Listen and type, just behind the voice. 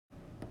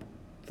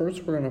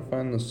First, we're going to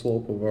find the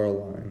slope of our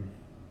line.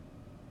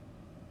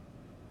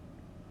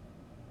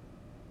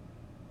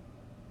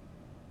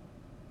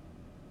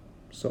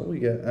 So we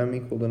get m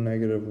equal to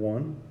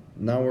 -1.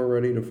 Now we're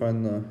ready to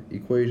find the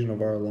equation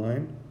of our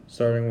line,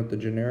 starting with the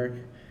generic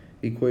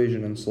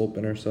equation in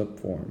slope-intercept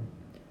form.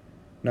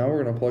 Now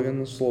we're going to plug in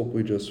the slope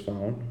we just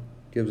found,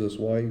 gives us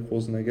y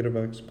equals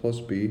 -x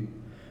plus b.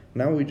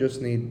 Now we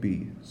just need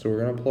b, so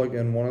we're going to plug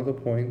in one of the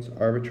points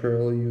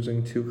arbitrarily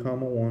using 2,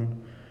 1,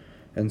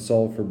 and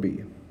solve for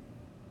b.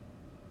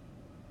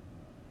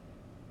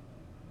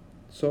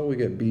 So we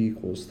get b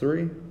equals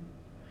 3.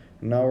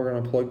 Now we're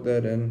going to plug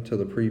that into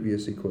the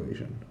previous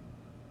equation.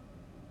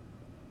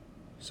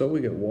 So we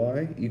get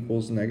y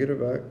equals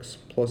 -x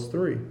plus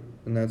 3,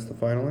 and that's the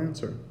final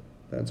answer.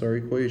 That's our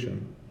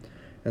equation,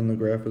 and the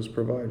graph is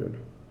provided.